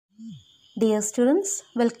Dear students,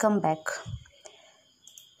 welcome back.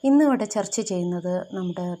 ഇന്നിവിടെ ചർച്ച ചെയ്യുന്നത്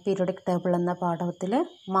നമ്മുടെ പീരിയോഡിക് ടേബിൾ എന്ന പാഠത്തിലെ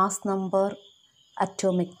mass number,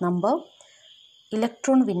 atomic number,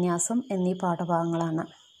 electron വിന്യാസം എന്നീ പാഠഭാഗങ്ങളാണ്.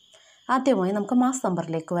 ആദ്യമായി നമുക്ക് മാസ്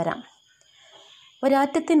നമ്പറിലേക്ക് വരാം.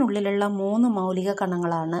 ഒരാറ്റത്തിനുള്ളിലുള്ള 3 മൗലിക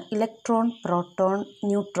കണങ്ങളാണ് ഇലക്ട്രോൺ, പ്രോട്ടോൺ,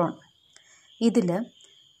 ന്യൂട്രോൺ. ഇതിൽ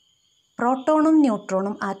പ്രോട്ടോണും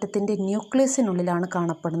ന്യൂട്രോണും ആറ്റത്തിൻ്റെ ന്യൂക്ലിയസിനുള്ളിലാണ്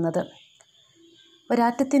കാണപ്പെടുന്നത്.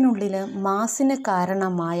 ഒരാറ്റത്തിനുള്ളിൽ മാസിന്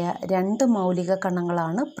കാരണമായ 2 മൗലിക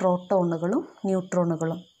കണങ്ങളാണ് പ്രോട്ടോണുകളും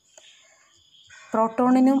ന്യൂട്രോണുകളും.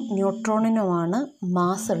 പ്രോട്ടോണിനും ന്യൂട്രോണിനുമാണ്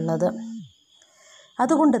മാസ് ഉള്ളത്.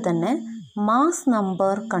 അതുകൊണ്ട് തന്നെ മാസ്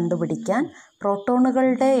നമ്പർ കണ്ടുപിടിക്കാൻ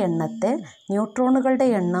പ്രോട്ടോണുകളുടെ എണ്ണത്തെ ന്യൂട്രോണുകളുടെ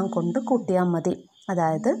എണ്ണം കൊണ്ട് കൂട്ടിയാൽ മതി.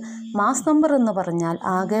 അതായത് മാസ് നമ്പർ എന്ന് പറഞ്ഞാൽ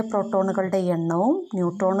ആകെ പ്രോട്ടോണുകളുടെ എണ്ണവും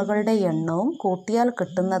ന്യൂട്രോണുകളുടെ എണ്ണവും കൂട്ടിയാൽ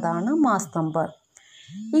കിട്ടുന്നതാണ് മാസ് നമ്പർ.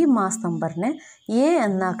 ഈ മാസ് നമ്പറിനെ എ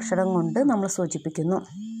എന്ന അക്ഷരം കൊണ്ട് നമ്മൾ സൂചിപ്പിക്കുന്നു.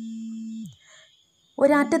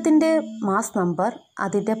 ഒരാറ്റത്തിൻ്റെ മാസ് നമ്പർ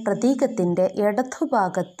അതിൻ്റെ പ്രതീകത്തിൻ്റെ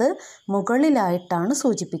ഇടതുഭാഗത്ത് മുകളിലായിട്ടാണ്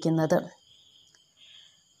സൂചിപ്പിക്കുന്നത്.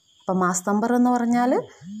 അപ്പോൾ മാസ് നമ്പർ എന്ന് പറഞ്ഞാൽ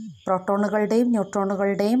പ്രോട്ടോണുകളുടെയും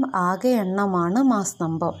ന്യൂട്രോണുകളുടെയും ആകെ എണ്ണമാണ് mass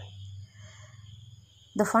number.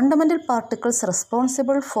 The fundamental particles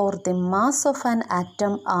responsible for the mass of an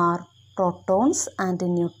atom are protons and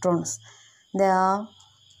neutrons. They are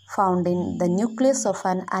found in the nucleus of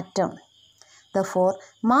an atom. Therefore,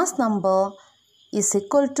 mass number is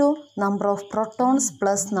equal to number of protons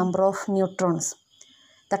plus number of neutrons.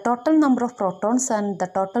 The total number of protons and the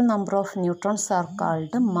total number of neutrons are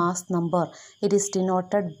called mass number. It is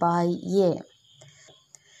denoted by A.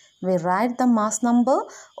 We write the mass number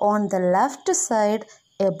on the left side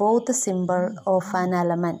above the symbol of an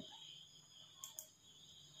element.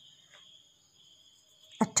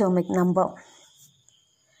 Atomic number.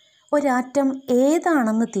 ഒരാറ്റം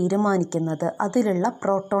ഏതാണെന്ന് തീരുമാനിക്കുന്നത് അതിലുള്ള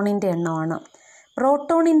പ്രോട്ടോണിൻ്റെ എണ്ണമാണ്.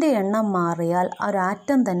 പ്രോട്ടോണിൻ്റെ എണ്ണം മാറിയാൽ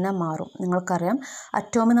ഒരാറ്റം തന്നെ മാറും. നിങ്ങൾക്കറിയാം,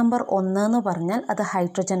 atomic number 1 എന്ന് പറഞ്ഞാൽ അത്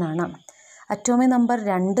ഹൈഡ്രജനാണ്. അറ്റോമിക് നമ്പർ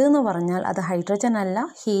 2 എന്ന് പറഞ്ഞാൽ അത് ഹൈഡ്രജൻ അല്ല,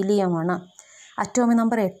 ഹീലിയമാണ്. അറ്റോമിക്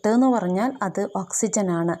നമ്പർ 8 എന്ന് പറഞ്ഞാൽ അത്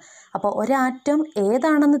ഓക്സിജനാണ്. അപ്പോൾ ഒരാറ്റം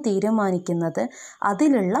ഏതാണെന്ന് തീരുമാനിക്കുന്നത്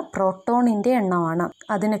അതിലുള്ള പ്രോട്ടോണിൻ്റെ എണ്ണമാണ്.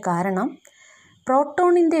 അതിന് കാരണം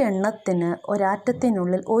പ്രോട്ടോണിൻ്റെ എണ്ണത്തിന്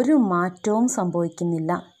ഒരാറ്റത്തിനുള്ളിൽ ഒരു മാറ്റവും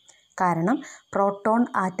സംഭവിക്കുന്നില്ല. കാരണം പ്രോട്ടോൺ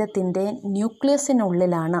ആറ്റത്തിൻ്റെ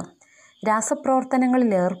ന്യൂക്ലിയസിനുള്ളിലാണ്.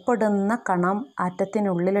 രാസപ്രവർത്തനങ്ങളിൽ ഏർപ്പെടുന്ന കണം,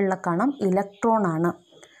 ആറ്റത്തിനുള്ളിലുള്ള കണം ഇലക്ട്രോണാണ്.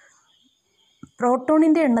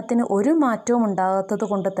 പ്രോട്ടോണിൻ്റെ എണ്ണത്തിന് ഒരു മാറ്റവും ഉണ്ടാകാത്തത്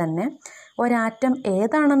കൊണ്ട് തന്നെ ഒരാറ്റം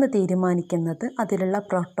ഏതാണെന്ന് തീരുമാനിക്കുന്നത് അതിലുള്ള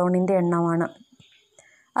പ്രോട്ടോണിൻ്റെ എണ്ണമാണ്.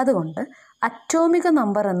 അതുകൊണ്ട് അറ്റോമിക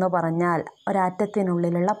നമ്പർ എന്ന് പറഞ്ഞാൽ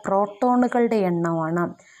ഒരാറ്റത്തിനുള്ളിലുള്ള പ്രോട്ടോണുകളുടെ എണ്ണമാണ്.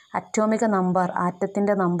 അറ്റോമിക നമ്പർ,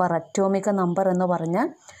 ആറ്റത്തിൻ്റെ നമ്പർ, അറ്റോമിക നമ്പർ എന്ന് പറഞ്ഞാൽ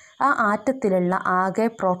ആ ആറ്റത്തിലുള്ള ആകെ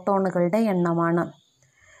പ്രോട്ടോണുകളുടെ എണ്ണമാണ്.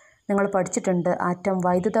 നിങ്ങൾ പഠിച്ചിട്ടുണ്ട്, ആറ്റം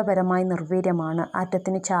വൈദ്യുതപരമായി നിർവീര്യമാണ്.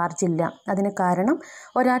 ആറ്റത്തിന് ചാർജ് ഇല്ല. അതിന് കാരണം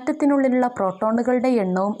ഒരാറ്റത്തിനുള്ളിലുള്ള പ്രോട്ടോണുകളുടെ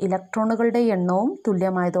എണ്ണവും ഇലക്ട്രോണുകളുടെ എണ്ണവും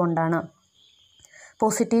തുല്യമായതുകൊണ്ടാണ്.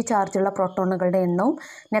 പോസിറ്റീവ് ചാർജുള്ള പ്രോട്ടോണുകളുടെ എണ്ണവും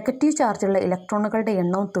നെഗറ്റീവ് ചാർജുള്ള ഇലക്ട്രോണുകളുടെ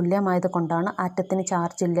എണ്ണവും തുല്യമായത് കൊണ്ടാണ് ആറ്റത്തിന്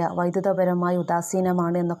ചാർജ് ഇല്ല, വൈദ്യുതപരമായി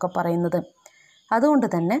ഉദാസീനമാണ് എന്നൊക്കെ പറയുന്നത്. അതുകൊണ്ട്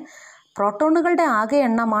തന്നെ പ്രോട്ടോണുകളുടെ ആകെ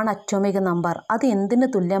എണ്ണമാണ് അറ്റോമിക നമ്പർ. അത് എന്തിന്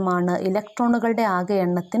തുല്യമാണ്? ഇലക്ട്രോണുകളുടെ ആകെ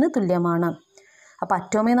എണ്ണത്തിന് തുല്യമാണ്. അപ്പോൾ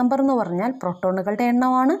അറ്റോമിക് നമ്പർ എന്ന് പറഞ്ഞാൽ പ്രോട്ടോണുകളുടെ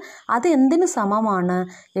എണ്ണമാണ്. അത് എന്തിന് സമമാണ്?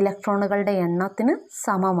 ഇലക്ട്രോണുകളുടെ എണ്ണത്തിന്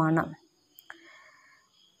സമമാണ്.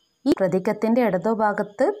 ഈ പ്രതീകത്തിൻ്റെ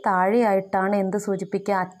ഇടതുഭാഗത്ത് താഴെയായിട്ടാണ് എന്ത്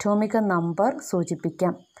സൂചിപ്പിക്കുക? അറ്റോമിക നമ്പർ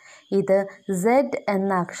സൂചിപ്പിക്കാം. ഇത് Z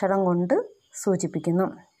എന്ന അക്ഷരം കൊണ്ട് സൂചിപ്പിക്കുന്നു.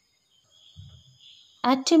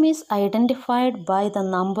 Atom is identified by the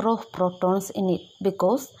number of protons in it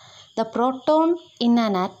because the proton in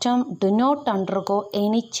an atom do not undergo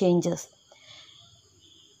any changes.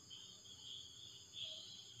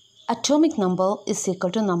 Atomic number is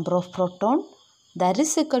equal to number of proton, that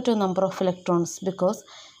is equal to number of electrons, because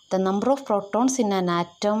the number of protons in an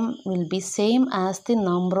atom will be same as the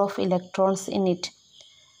number of electrons in it.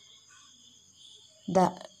 The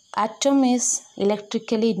atom is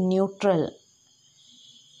electrically neutral.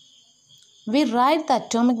 We write the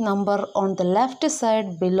atomic number on the left side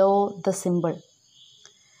below the symbol.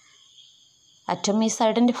 Atom is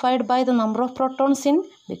identified by the number of protons in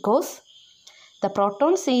because the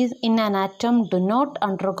protons in an atom do not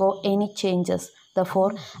undergo any changes.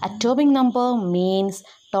 Therefore, atomic number means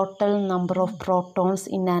total number of protons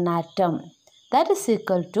in an atom. That is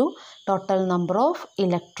equal to total number of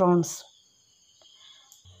electrons.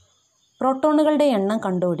 പ്രോട്ടോണുകളുടെ എണ്ണം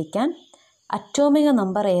കണ്ടുപിടിക്കാൻ അറ്റോമിക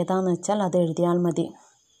number ഏതാണെന്ന് വെച്ചാൽ അത് എഴുതിയാൽ മതി.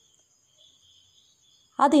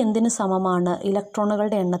 അത് എന്തിന് സമമാണ്?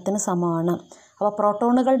 ഇലക്ട്രോണുകളുടെ എണ്ണത്തിന് സമമാണ്. അപ്പോൾ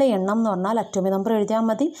പ്രോട്ടോണുകളുടെ എണ്ണം എന്ന് പറഞ്ഞാൽ അറ്റോമിക് നമ്പർ എഴുതിയാൽ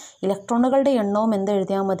മതി. ഇലക്ട്രോണുകളുടെ എണ്ണവും എന്ത്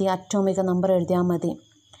എഴുതിയാൽ മതി? അറ്റോമിക് നമ്പർ എഴുതിയാൽ മതി.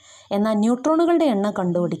 എന്നാൽ ന്യൂട്രോണുകളുടെ എണ്ണം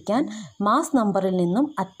കണ്ടുപിടിക്കാൻ മാസ് നമ്പറിൽ നിന്നും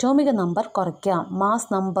അറ്റോമിക് നമ്പർ കുറയ്ക്കാം. Mass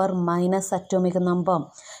number minus atomic number.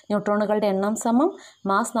 ന്യൂട്രോണുകളുടെ എണ്ണം സമം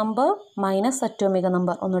mass number minus atomic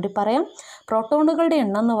number. ഒന്നുകൂടി പറയാം. പ്രോട്ടോണുകളുടെ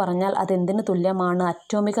എണ്ണം എന്ന് പറഞ്ഞാൽ അതെന്തിന് തുല്യമാണ്?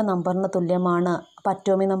 അറ്റോമിക് നമ്പറിന് തുല്യമാണ്. അപ്പോൾ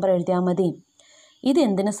അറ്റോമിക് നമ്പർ എഴുതിയാൽ മതി. ഇത്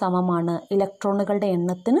എന്തിന് സമമാണ്? ഇലക്ട്രോണുകളുടെ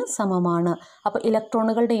എണ്ണത്തിന് സമമാണ്. അപ്പോൾ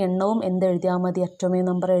ഇലക്ട്രോണുകളുടെ എണ്ണവും എന്തെഴുതിയാൽ മതി? അറ്റോമിക്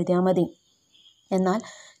നമ്പർ എഴുതിയാൽ മതി. എന്നാൽ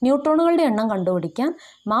ന്യൂട്രോണുകളുടെ എണ്ണം കണ്ടുപിടിക്കാൻ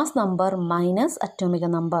mass number minus atomic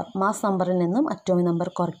number. Mass നമ്പറിൽ നിന്നും അറ്റോമിക് നമ്പർ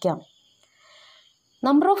കുറയ്ക്കാം.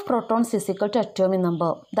 Number of protons is equal to atomic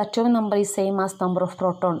number. The atomic number is same as number of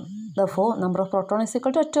proton. Therefore, number of proton is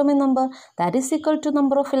equal to atomic number. That is equal to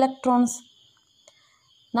number of electrons.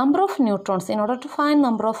 Number of neutrons. In order to find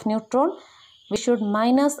number of neutron, we should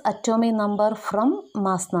minus atomic number from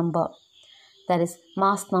mass number. That is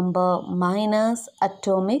mass number minus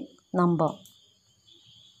atomic number.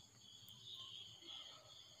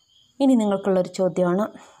 ഇനി നിങ്ങൾക്കുള്ളൊരു ചോദ്യമാണ്.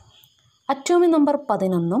 Atomic number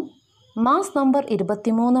 11 mass number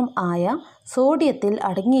 23 ആയ സോഡിയത്തിൽ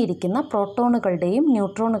അടങ്ങിയിരിക്കുന്ന പ്രോട്ടോണുകളുടെയും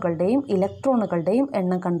ന്യൂട്രോണുകളുടെയും ഇലക്ട്രോണുകളുടെയും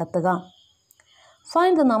എണ്ണം കണ്ടെത്തുക.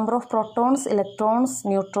 Find the number of protons, electrons,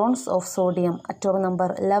 neutrons of sodium. Atomic number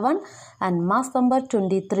 11 and mass number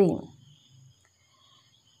 23.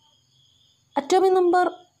 Atomic number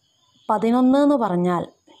 11 എന്ന് പറഞ്ഞാൽ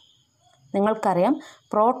നിങ്ങൾക്കറിയാം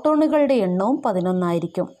പ്രോട്ടോണുകളുടെ എണ്ണവും 11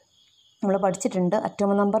 ആയിരിക്കും. നമ്മൾ പഠിച്ചിട്ടുണ്ട്.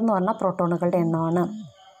 അറ്റോമിക് നമ്പർ എന്ന് പറഞ്ഞാൽ പ്രോട്ടോണുകളുടെ എണ്ണമാണ്.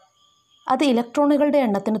 അത് ഇലക്ട്രോണുകളുടെ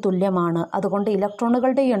എണ്ണത്തിന് തുല്യമാണ്. അതുകൊണ്ട്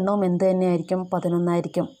ഇലക്ട്രോണുകളുടെ എണ്ണവും എന്ത് തന്നെയായിരിക്കും? 11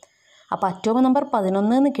 ആയിരിക്കും. അപ്പോൾ അറ്റോമിക് നമ്പർ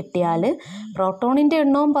 11 എന്ന് കിട്ടിയാൽ പ്രോട്ടോണിൻ്റെ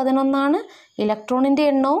എണ്ണവും 11 ഇലക്ട്രോണിൻ്റെ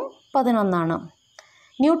എണ്ണവും 11.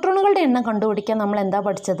 ന്യൂട്രോണുകളുടെ എണ്ണം കണ്ടുപിടിക്കാൻ നമ്മൾ എന്താ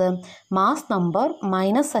പഠിച്ചത്? Mass number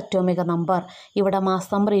minus atomic number. ഇവിടെ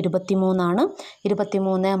മാസ് നമ്പർ 23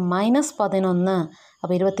 23 മൈനസ് 11.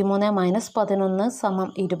 അപ്പോൾ 23 മൈനസ് 11 സമം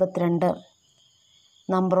 22.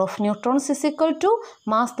 Number of neutrons is equal to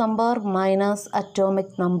mass number minus atomic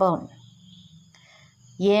number.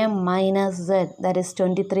 A minus Z, that is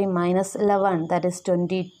 23 minus 11, that is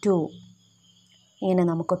 22. ഇങ്ങനെ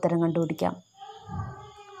നമുക്ക് ഉത്തരം കണ്ടുപിടിക്കാം.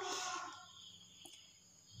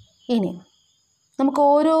 ഇനി നമുക്ക്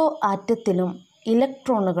ഓരോ ആറ്റത്തിലും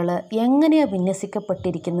ഇലക്ട്രോണുകൾ എങ്ങനെയാണ്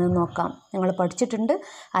വിന്യസിക്കപ്പെട്ടിരിക്കുന്നത് നോക്കാം. ഞങ്ങൾ പഠിച്ചിട്ടുണ്ട്.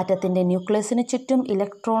 ആറ്റത്തിൻ്റെ ന്യൂക്ലിയസിന് ചുറ്റും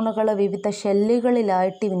ഇലക്ട്രോണുകൾ വിവിധ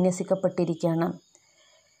ഷെല്ലുകളിലായിട്ട് വിന്യസിക്കപ്പെട്ടിരിക്കുകയാണ്.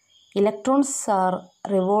 Electrons are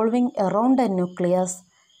revolving around a nucleus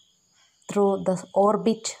through the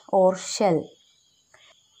orbit or shell.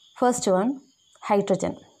 First one,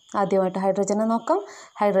 hydrogen. ആദ്യമായിട്ട് ഹൈഡ്രജനെ നോക്കാം.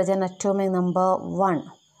 Hydrogen atomic number 1.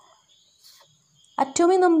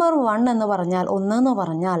 Atomic number 1 എന്ന് പറഞ്ഞാൽ 1 എന്ന്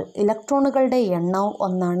പറഞ്ഞാൽ ഇലക്ട്രോണുകളുടെ എണ്ണവും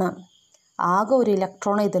 1. ആകെ ഒരു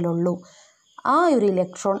ഇലക്ട്രോൺ ഇതിലുള്ളൂ. ആ ഒരു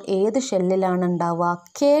ഇലക്ട്രോൺ ഏത് ഷെല്ലിലാണ് ഉണ്ടാവുക?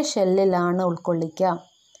 കെ ഷെല്ലിലാണ് ഉൾക്കൊള്ളിക്കുക.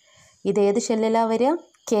 ഇതേത് ഷെല്ലിലാണ് വരിക?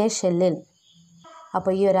 കെ ഷെല്ലിൽ.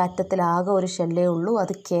 അപ്പോൾ ഈ ഒരു ആറ്റത്തിൽ ആകെ ഒരു ഷെല്ലേ ഉള്ളൂ.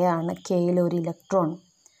 അത് കെ ആണ്. കെയിൽ ഒരു ഇലക്ട്രോൺ.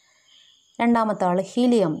 രണ്ടാമത്തെ ആൾ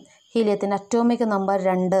helium. ഹീലിയത്തിൻ്റെ atomic number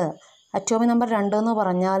 2. Atomic number 2 എന്ന്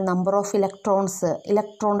പറഞ്ഞാൽ നമ്പർ ഓഫ് ഇലക്ട്രോൺസ്.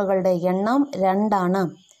 ഇലക്ട്രോണുകളുടെ എണ്ണം 2.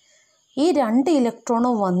 ഈ 2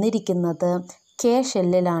 ഇലക്ട്രോണും വന്നിരിക്കുന്നത് കെ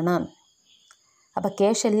ഷെല്ലിലാണ്. അപ്പോൾ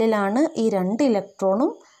കെ ഷെല്ലിലാണ് ഈ 2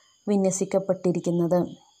 ഇലക്ട്രോണും വിന്യസിക്കപ്പെട്ടിരിക്കുന്നത്.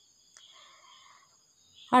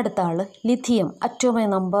 അടുത്ത ആൾ lithium.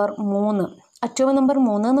 Atomic number 3. Atomic number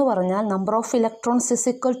 3 എന്ന് പറഞ്ഞാൽ number of electrons is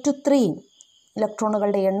equal to 3.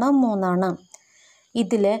 ഇലക്ട്രോണുകളുടെ എണ്ണം 3.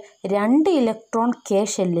 ഇതിൽ 2 ഇലക്ട്രോൺ കെ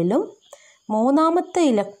ഷെല്ലിലും മൂന്നാമത്തെ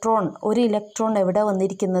ഇലക്ട്രോൺ ഒരു ഇലക്ട്രോൺ എവിടെ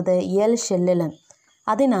വന്നിരിക്കുന്നത്? എൽ ഷെല്ലിൽ.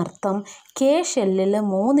 അതിനർത്ഥം കെ ഷെല്ലിൽ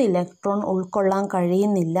 3 ഇലക്ട്രോൺ ഉൾക്കൊള്ളാൻ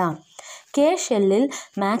കഴിയുന്നില്ല. കെ ഷെല്ലിൽ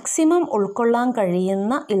മാക്സിമം ഉൾക്കൊള്ളാൻ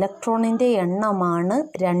കഴിയുന്ന ഇലക്ട്രോണിൻ്റെ എണ്ണമാണ്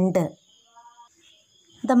 2.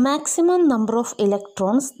 The maximum number of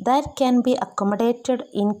electrons that can be accommodated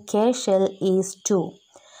in K shell is 2.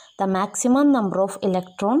 The maximum number of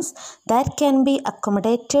electrons that can be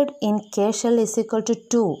accommodated in K shell is equal to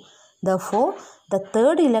 2. Therefore, the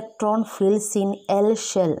third electron fills in L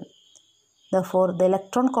shell. Therefore, the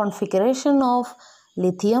electron configuration of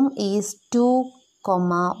lithium is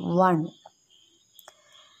 2,1.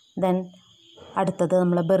 Then, അടുത്തത്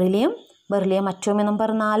നമ്മൾ beryllium. Beryllium atomic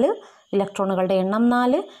number 4. ഇലക്ട്രോണുകളുടെ എണ്ണം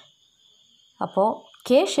 4. അപ്പോൾ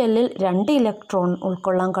K ഷെല്ലിൽ 2 electron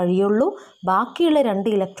ഉൾക്കൊള്ളാൻ കഴിയുള്ളൂ. ബാക്കിയുള്ള 2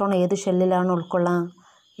 electron ഏത് ഷെല്ലിലാണ് ഉൾക്കൊള്ളാൻ?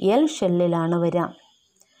 എൽ ഷെല്ലിലാണ് വരിക.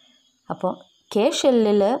 അപ്പോൾ കെ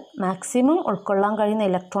ഷെല്ലിൽ മാക്സിമം ഉൾക്കൊള്ളാൻ കഴിയുന്ന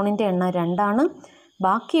ഇലക്ട്രോണിൻ്റെ എണ്ണം 2.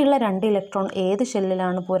 ബാക്കിയുള്ള 2 ഇലക്ട്രോൺ ഏത്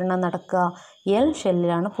ഷെല്ലിലാണ് പൂരണം നടക്കുക? എൽ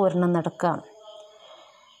ഷെല്ലിലാണ് പൂരണം നടക്കുക.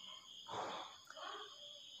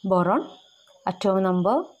 Boron atomic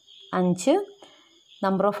number 5.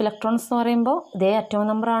 Number of electrons എന്ന് പറയുമ്പോൾ ഇതേ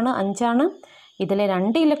അറ്റോമിക് നമ്പറാണ്, 5 ആണ്. ഇതിലെ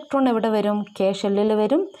 2 ഇലക്ട്രോൺ എവിടെ വരും? കെ ഷെല്ലിൽ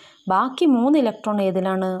വരും. ബാക്കി 3 ഇലക്ട്രോൺ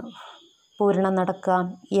ഏതിലാണ് പൂരണം നടക്കുക?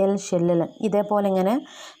 എൽ ഷെല്ലിൽ. ഇതേപോലെ ഇങ്ങനെ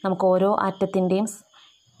നമുക്ക് ഓരോ ആറ്റത്തിൻ്റെയും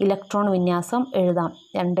ഇലക്ട്രോൺ വിന്യാസം എഴുതാം.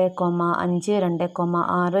 2,5, 2,6,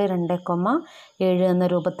 2,7 എന്ന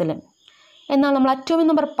രൂപത്തിൽ. എന്നാൽ നമ്മൾ അറ്റോമിക്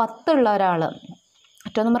നമ്പർ 10 ഉള്ള ഒരാൾ,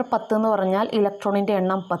 അറ്റോമിക് നമ്പർ 10 എന്ന് പറഞ്ഞാൽ ഇലക്ട്രോണിൻ്റെ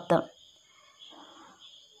എണ്ണം 10.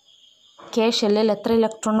 കെ ഷെല്ലിൽ എത്ര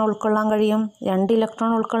ഇലക്ട്രോൺ ഉൾക്കൊള്ളാൻ കഴിയും? 2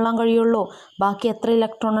 ഇലക്ട്രോൺ ഉൾക്കൊള്ളാൻ കഴിയുള്ളൂ. ബാക്കി എത്ര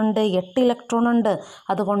ഇലക്ട്രോൺ ഉണ്ട്? 8 ഇലക്ട്രോൺ ഉണ്ട്.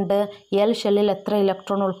 അതുകൊണ്ട് എൽ ഷെല്ലിൽ എത്ര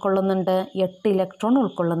electron ഉൾക്കൊള്ളുന്നുണ്ട്? 8 electron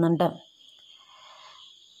ഉൾക്കൊള്ളുന്നുണ്ട്.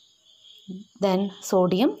 Then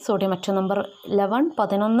sodium atomic number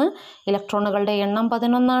 11 ഇലക്ട്രോണുകളുടെ എണ്ണം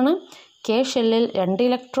 11 കെ ഷെല്ലിൽ 2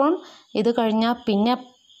 ഇലക്ട്രോൺ. ഇത് കഴിഞ്ഞാൽ പിന്നെ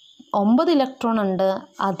 9 ഇലക്ട്രോൺ ഉണ്ട്.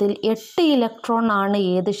 അതിൽ 8 ഇലക്ട്രോൺ ആണ്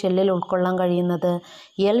ഏത് ഷെല്ലിൽ ഉൾക്കൊള്ളാൻ കഴിയുന്നത്?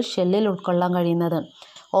 എൽ ഷെല്ലിൽ ഉൾക്കൊള്ളാൻ കഴിയുന്നത്.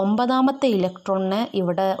 9ാമത്തെ ഇലക്ട്രോണിനെ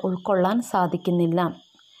ഇവിടെ ഉൾക്കൊള്ളാൻ സാധിക്കുന്നില്ല.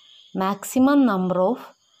 Maximum number of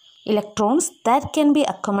electrons that can be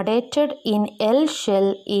accommodated in L shell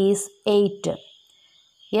is 8.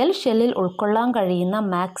 L ഷെല്ലിൽ ഉൾക്കൊള്ളാൻ കഴിയുന്ന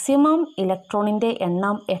മാക്സിമം ഇലക്ട്രോണിൻ്റെ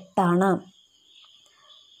എണ്ണം 8 ആണ്.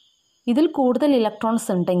 ഇതിൽ കൂടുതൽ ഇലക്ട്രോൺസ്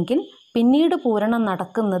ഉണ്ടെങ്കിൽ പിന്നീട് പൂരണം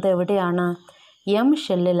നടക്കുന്നത് എവിടെയാണ്? എം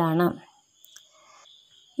ഷെല്ലിലാണ്.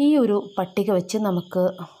 ഈ ഒരു പട്ടിക വെച്ച് നമുക്ക്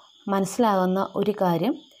മനസ്സിലാകുന്ന ഒരു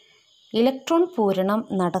കാര്യം, ഇലക്ട്രോൺ പൂരണം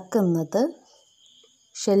നടക്കുന്നത്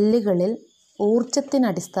ഷെല്ലുകളിൽ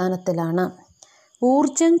ഊർജത്തിനടിസ്ഥാനത്തിലാണ്.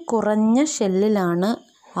 ഊർജം കുറഞ്ഞ ഷെല്ലിലാണ്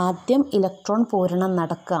ആദ്യം ഇലക്ട്രോൺ പൂരണം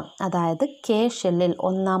നടക്കുക. അതായത് കെ ഷെല്ലിൽ,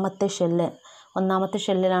 ഒന്നാമത്തെ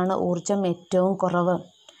ഷെല്ലിലാണ് ഊർജം ഏറ്റവും കുറവ്.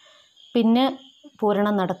 പിന്നെ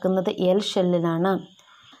പൂരണം നടക്കുന്നത് എൽ ഷെല്ലിലാണ്.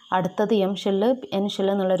 അടുത്തത് എം ഷെല്ല്, എൻ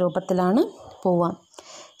ഷെല്ല് എന്നുള്ള രൂപത്തിലാണ് പോവുക.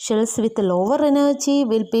 Shells with lower energy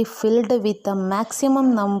will be filled with a maximum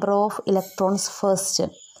number of electrons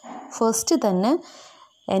first തന്നെ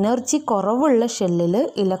എനർജി കുറവുള്ള ഷെല്ലിൽ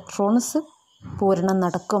ഇലക്ട്രോൺസ് പൂരണം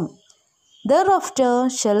നടക്കും. Thereafter,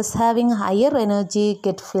 shells having higher energy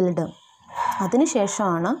get filled.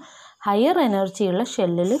 അതിനുശേഷമാണ് ഹയർ എനർജിയുള്ള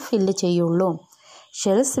ഷെല്ലിൽ ഫില്ല് ചെയ്യുള്ളൂ.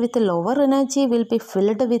 Shells with lower energy will be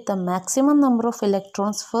filled with a maximum number of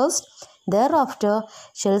electrons first. Thereafter,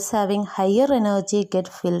 shells having higher energy get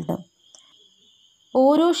filled.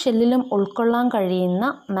 ഓരോ ഷെല്ലിലും ഉൾക്കൊള്ളാൻ കഴിയുന്ന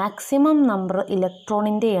maximum number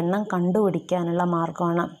ഇലക്ട്രോണിൻ്റെ എണ്ണം കണ്ടുപിടിക്കാനുള്ള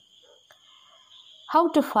മാർഗമാണ്. How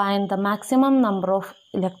to find the maximum number of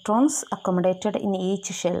electrons accommodated in each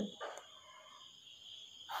shell?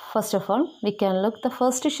 First of all, we can look the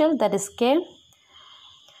first shell, that is K.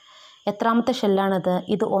 എത്രാമത്തെ ഷെല്ലാണിത്?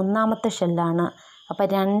 ഇത് 1ാമത്തെ ഷെല്ലാണ്. അപ്പോൾ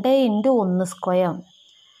 2 × 1 square.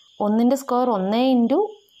 1ൻ്റെ square 1 ×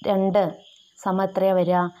 2 സമം എത്രയാണ്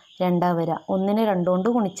വരിക? 2 വരിക. 1നെ 2 കൊണ്ട്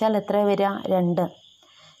ഗുണിച്ചാൽ എത്രയാണ് വരിക? 2.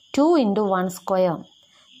 2 × 1 സ്ക്വയർ.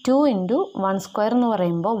 2 × 1 സ്ക്വയർ എന്ന്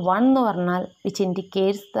പറയുമ്പോൾ 1 എന്ന് പറഞ്ഞാൽ which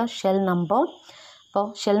indicates the shell number. അപ്പോൾ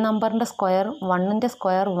ഷെൽ നമ്പറിൻ്റെ സ്ക്വയർ 1ൻ്റെ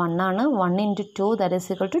സ്ക്വയർ 1 ആണ്. 1 × 2 that is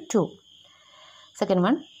equal to 2.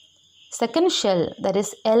 Second shell that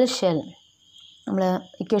is L shell. നമ്മൾ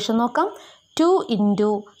ഇക്വേഷൻ നോക്കാം. 2 ×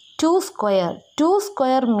 2 square. 2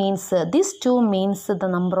 square means this 2 means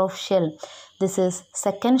the number of shell. This is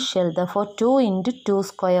second shell. Therefore 2 × 2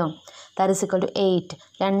 square that is equal to 8.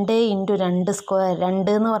 2 × 2 square.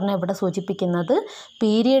 2 എന്ന് പറഞ്ഞാൽ ഇവിടെ സൂചിപ്പിക്കുന്നത്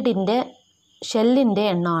പീരിയഡിൻ്റെ ഷെല്ലിൻ്റെ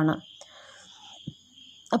എണ്ണമാണ്.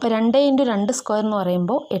 അപ്പോൾ 2 × 2 square എന്ന്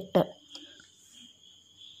പറയുമ്പോൾ 8.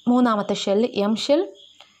 മൂന്നാമത്തെ ഷെൽ എം ഷെൽ.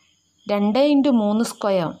 2 × 3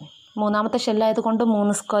 സ്ക്വയർ. മൂന്നാമത്തെ ഷെല്ലായതുകൊണ്ട്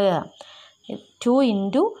 3 സ്ക്വയർ. 2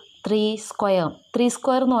 × 3 സ്ക്വയർ. 3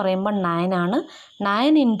 സ്ക്വയർ എന്ന് പറയുമ്പോൾ 9 ആണ്.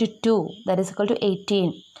 9 × 2 that is equal to 18.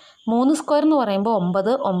 3 square എന്ന് പറയുമ്പോൾ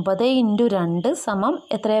 9. 9 × 2 സമം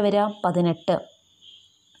എത്രയാണ് വരിക? 18.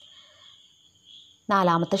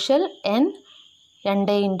 നാലാമത്തെ ഷെൽ എൻ.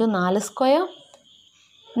 2 × 4 സ്ക്വയർ.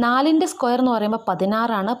 4ൻ്റെ സ്ക്വയർ എന്ന് പറയുമ്പോൾ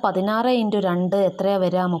 16 ആണ്. 16 × 2 എത്രയാണ്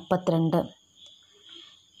വരിക? 32.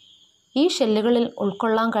 ഈ ഷെല്ലുകളിൽ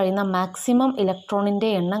ഉൾക്കൊള്ളാൻ കഴിയുന്ന മാക്സിമം ഇലക്ട്രോണിൻ്റെ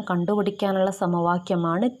എണ്ണം കണ്ടുപിടിക്കാനുള്ള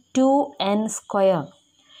സമവാക്യമാണ് 2n square.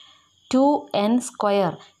 2n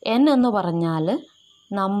square. n എന്ന് പറഞ്ഞാൽ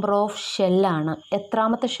നമ്പർ ഓഫ് ഷെല്ലാണ്.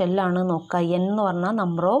 എത്രാമത്തെ ഷെല്ലാണ് നോക്കുക. n എന്ന് പറഞ്ഞാൽ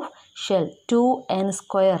number of shell. 2n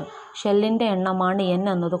square ഷെല്ലിൻ്റെ എണ്ണമാണ് n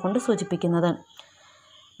എന്നതുകൊണ്ട് സൂചിപ്പിക്കുന്നത്.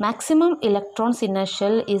 Maximum electrons in A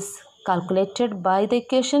shell is calculated by the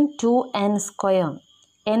equation 2n square.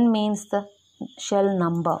 n means the shell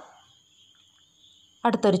number.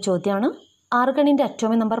 അടുത്തൊരു ചോദ്യമാണ്. ആർഗണിൻ്റെ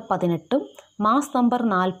അറ്റോമിക് നമ്പർ 18ഉം മാസ് നമ്പർ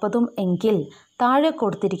 40ഉം എങ്കിൽ താഴെ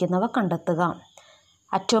കൊടുത്തിരിക്കുന്നവ കണ്ടെത്തുക.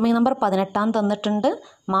 അറ്റോമിക് നമ്പർ 18 തന്നിട്ടുണ്ട്,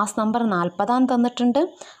 മാസ് നമ്പർ 40 തന്നിട്ടുണ്ട്.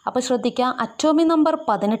 അപ്പോൾ ശ്രദ്ധിക്കുക, അറ്റോമിക് നമ്പർ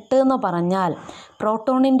 18 എന്ന് പറഞ്ഞാൽ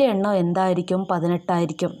പ്രോട്ടോണിൻ്റെ എണ്ണം എന്തായിരിക്കും? 18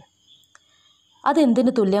 ആയിരിക്കും.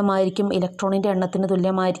 അതെന്തിന് തുല്യമായിരിക്കും? ഇലക്ട്രോണിൻ്റെ എണ്ണത്തിന്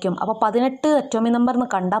തുല്യമായിരിക്കും. അപ്പോൾ 18 അറ്റോമിക് നമ്പർ എന്ന്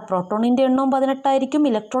കണ്ടാൽ പ്രോട്ടോണിൻ്റെ എണ്ണവും 18 ആയിരിക്കും,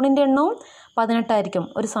 ഇലക്ട്രോണിൻ്റെ എണ്ണവും 18 ആയിരിക്കും.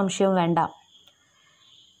 ഒരു സംശയവും വേണ്ട.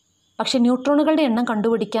 പക്ഷെ ന്യൂട്രോണുകളുടെ എണ്ണം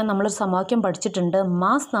കണ്ടുപിടിക്കാൻ നമ്മളൊരു സമവാക്യം പഠിച്ചിട്ടുണ്ട്.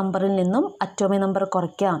 മാസ് നമ്പറിൽ നിന്നും അറ്റോമിക് നമ്പർ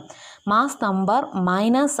കുറയ്ക്കാം. Mass number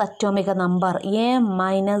minus അറ്റോമിക number A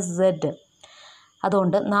minus Z.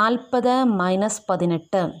 അതുകൊണ്ട് 40 minus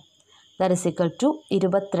 18 that is equal to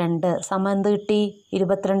 22. സമം എന്ത് കിട്ടി?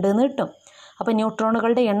 22 എന്ന് കിട്ടും. അപ്പോൾ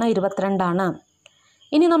ന്യൂട്രോണുകളുടെ എണ്ണം 22 ആണ്.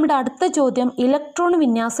 ഇനി നമ്മുടെ അടുത്ത ചോദ്യം ഇലക്ട്രോൺ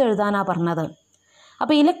വിന്യാസം എഴുതാനാണ് പറഞ്ഞത്.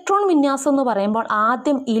 അപ്പോൾ ഇലക്ട്രോൺ വിന്യാസം എന്ന് പറയുമ്പോൾ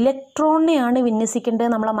ആദ്യം ഇലക്ട്രോണിനെയാണ് വിന്യസിക്കേണ്ടത്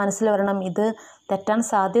നമ്മളെ മനസ്സിൽ വരണം. ഇത് തെറ്റാൻ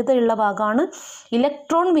സാധ്യതയുള്ള ഭാഗമാണ്.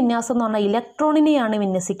 ഇലക്ട്രോൺ വിന്യാസം എന്ന് പറഞ്ഞാൽ ഇലക്ട്രോണിനെയാണ്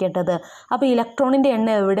വിന്യസിക്കേണ്ടത്. അപ്പോൾ ഇലക്ട്രോണിൻ്റെ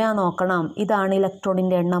എണ്ണം എവിടെയാണെന്ന് നോക്കണം. ഇതാണ്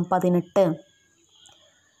ഇലക്ട്രോണിൻ്റെ എണ്ണം 18.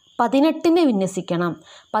 18നെ വിന്യസിക്കണം.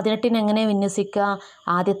 18നെ എങ്ങനെ വിന്യസിക്കുക?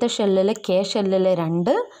 ആദ്യത്തെ ഷെല്ലിൽ കെ ഷെല്ലിൽ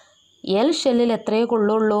 2, എൽ ഷെല്ലിൽ എത്രയേ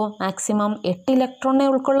കൊള്ളുള്ളൂ? മാക്സിമം 8 ഇലക്ട്രോണിനെ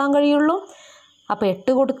ഉൾക്കൊള്ളാൻ കഴിയുള്ളൂ. അപ്പോൾ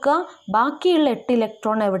 8 കൊടുക്കുക. ബാക്കിയുള്ള 8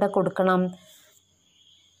 ഇലക്ട്രോൺ എവിടെ കൊടുക്കണം?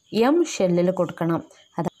 എം ഷെല്ലിൽ കൊടുക്കണം.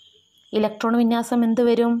 അത് ഇലക്ട്രോൺ വിന്യാസം എന്ത്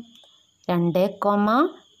വരും?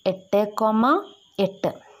 2,8,8.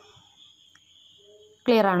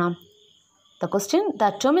 ക്ലിയർ ആണോ? The question, the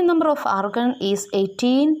atomic number of argon is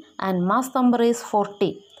 18 and mass number is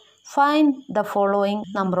 40. Find the following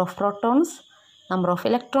number of protons, number of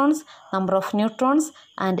electrons, number of neutrons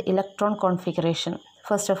and electron configuration.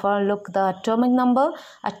 First of all, look the atomic number.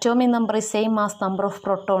 Atomic number is same as number of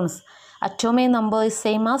protons. Atomic number is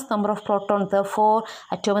same as number of protons. Therefore,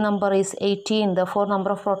 atomic number is 18. Therefore,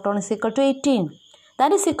 number of protons is equal to 18.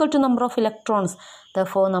 That is equal to number of electrons.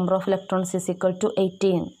 Therefore, number of electrons is equal to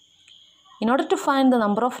 18. In order to find the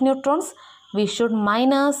number of neutrons, we should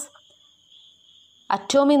minus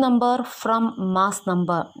atomic number from mass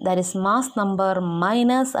number. That is mass number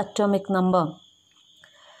minus atomic number.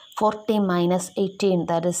 40 minus 18,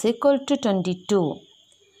 that is equal to 22.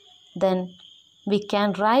 Then we can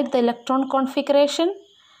write the electron configuration.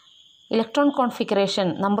 Electron configuration,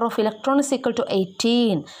 number of electrons is equal to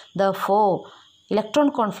 18. Therefore, electron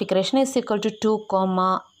configuration is equal to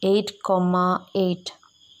 2,8,8.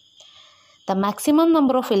 The maximum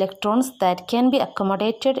number of electrons that can be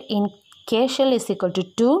accommodated in K shell is equal to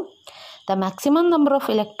 2. The maximum number of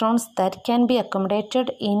electrons that can be accommodated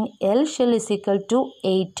in L shell is equal to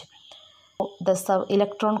 8. The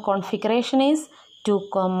electron configuration is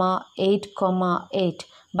 2,8,8.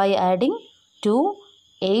 By adding 2,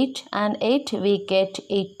 8 and 8 we get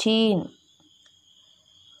 18.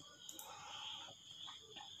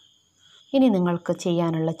 ഇനി നിങ്ങൾക്ക്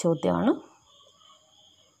ചെയ്യാനുള്ള ചോദ്യമാണ്.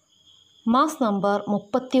 Mass number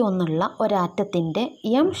 31 ഒരാറ്റത്തിൻ്റെ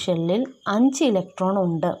M ഷെല്ലിൽ 5 electron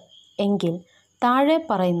ഉണ്ട് എങ്കിൽ താഴെ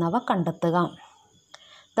പറയുന്നവ കണ്ടെത്തുക.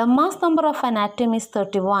 The mass number of an atom is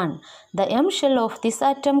 31. The M shell of this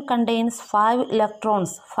atom contains 5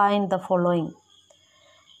 electrons. Find the following.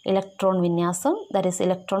 Electron vinyasam, that is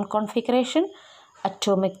electron configuration,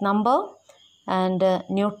 atomic number and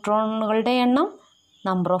neutronകളുടെ എണ്ണം,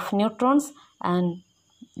 number of neutrons and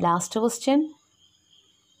last question,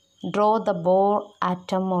 draw the Bohr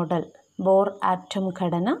atom model. Bohr atom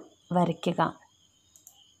ഘടന വരയ്ക്കുക.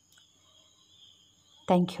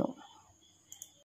 Thank you.